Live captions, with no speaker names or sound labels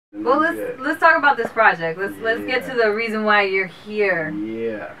Well, let's talk about this project. Let's get to the reason why you're here.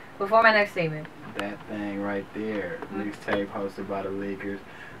 Yeah. Before my next statement. That thing right there, mixtape hosted by the Leakers.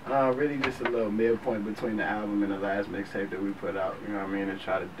 Really just a little midpoint between the album and the last mixtape that we put out, you know what I mean, and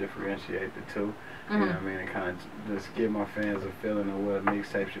try to differentiate the two, you know what I mean, and kind of just give my fans a feeling of what a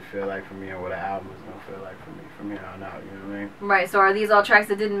mixtape should feel like for me and what an album is going to feel like for me from here on out, you know what I mean? Right, so are these all tracks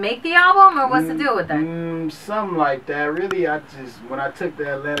that didn't make the album, or what's the deal with that? Something like that. Really, when I took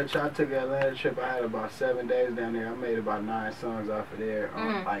the Atlanta trip, I had about 7 days down there. I made about 9 songs off of there,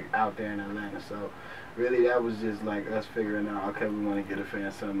 like out there in Atlanta, so really, that was just like us figuring out, okay, we want to get a fan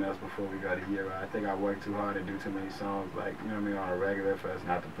something else before we go to Yaya. I think I worked too hard and do too many songs, like, you know what I mean, on a regular for us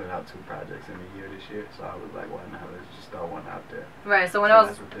not to put out 2 projects in a year this year. So I was like, why not? Let's just throw one out there. Right, so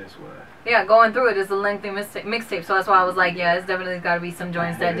that's what this was. Yeah, going through it is a lengthy mixtape, so that's why I was like, yeah, it's definitely got to be some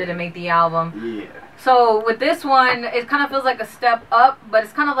joints that didn't make the album. Yeah. So with this one, it kind of feels like a step up, but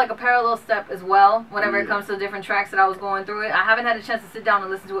it's kind of like a parallel step as well whenever it comes to the different tracks that I was going through it. I haven't had a chance to sit down and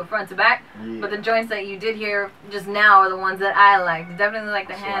listen to it front to back, but the joints that you did hear just now are the ones that I liked. Definitely like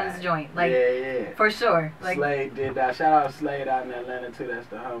the Hands joint. Like, yeah. For sure. Like, Slade did that. Shout out Slade out in Atlanta too, that's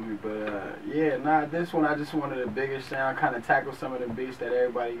the homie. But yeah, nah, this one I just wanted a bigger sound, kind of tackle some of the beats that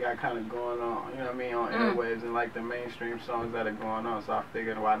everybody got kind of going on, you know what I mean, on airwaves and like the mainstream songs that are going on. So I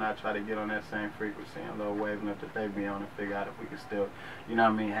figured why not try to get on that same frequency and low wavelength that they be on and figure out if we can still, you know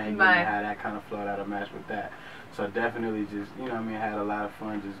what I mean, hang in and have that kind of flow that'll match with that. So definitely just, you know what I mean, had a lot of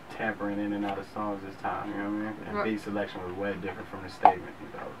fun just tampering in and out of songs this time, you know what I mean? And beat selection was way different from the statement,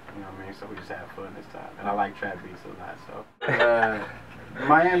 you know what I mean? So we just had fun this time. And I like trap beats a lot, so.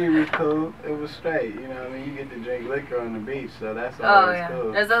 Miami was cool. It was straight, you know what I mean? You get to drink liquor on the beach, so that's always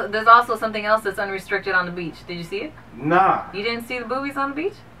cool. There's also something else that's unrestricted on the beach. Did you see it? Nah. You didn't see the boobies on the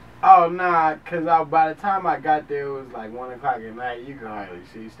beach? Oh, nah, because by the time I got there, it was like 1 o'clock at night. You could hardly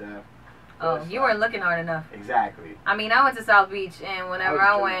see stuff. Oh, you weren't looking hard enough. Exactly. I mean, I went to South Beach, and whenever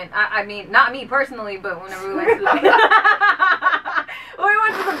I went, I mean, not me personally, but whenever we went to the beach. When we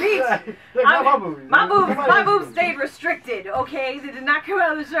went to the beach, my boobs stayed restricted, okay? They did not come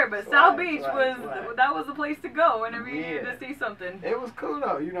out of the shirt, but South Beach that was the place to go whenever you needed to see something. It was cool,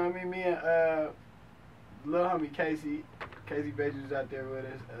 though. You know what I mean? Me and little homie Casey Bates was out there with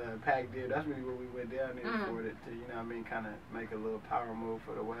us, Pac did. That's really what we went down there for it to, you know what I mean, kind of make a little power move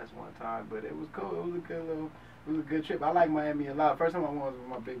for the West one time. But it was cool. It was a good trip. I like Miami a lot. First time I went was with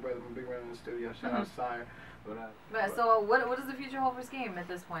my big brother in the studio. Shout out Zyaire. So what does the future hold for Skeme at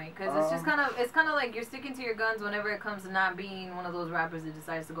this point? Because it's just kind of like you're sticking to your guns whenever it comes to not being one of those rappers that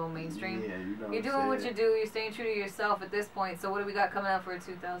decides to go mainstream. Yeah, you know you're doing what you do. You're staying true to yourself at this point. So what do we got coming up for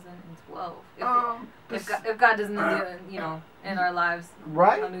 2012? If God doesn't, you know, in our lives,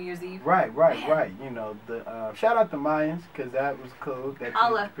 on New Year's Eve. Right. You know, the shout out to Mayans, because that was cool.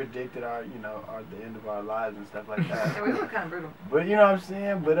 That predicted our, you know, the end of our lives and stuff like that. Yeah, we were kind of brutal. But you know what I'm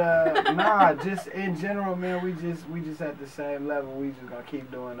saying. But nah, just in general, man. We just at the same level. We just gonna keep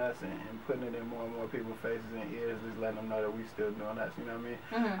doing us and putting it in more and more people's faces and ears, just letting them know that we still doing us. You know what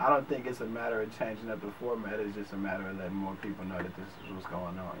I mean? I don't think it's a matter of changing up the format. It's just a matter of letting more people know that this is what's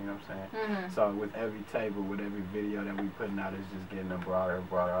going on. You know what I'm saying? So with every table, with every video that we putting out, it's just getting a broader and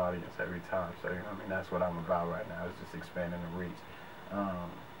broader audience every time. So you know what I mean? That's what I'm about right now. It's just expanding the reach.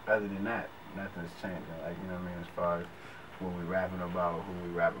 Other than that, nothing's changing. Like, you know what I mean? As far as what we rapping about, who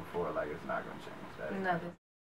we rapping for, like, it's not gonna change. Nothing.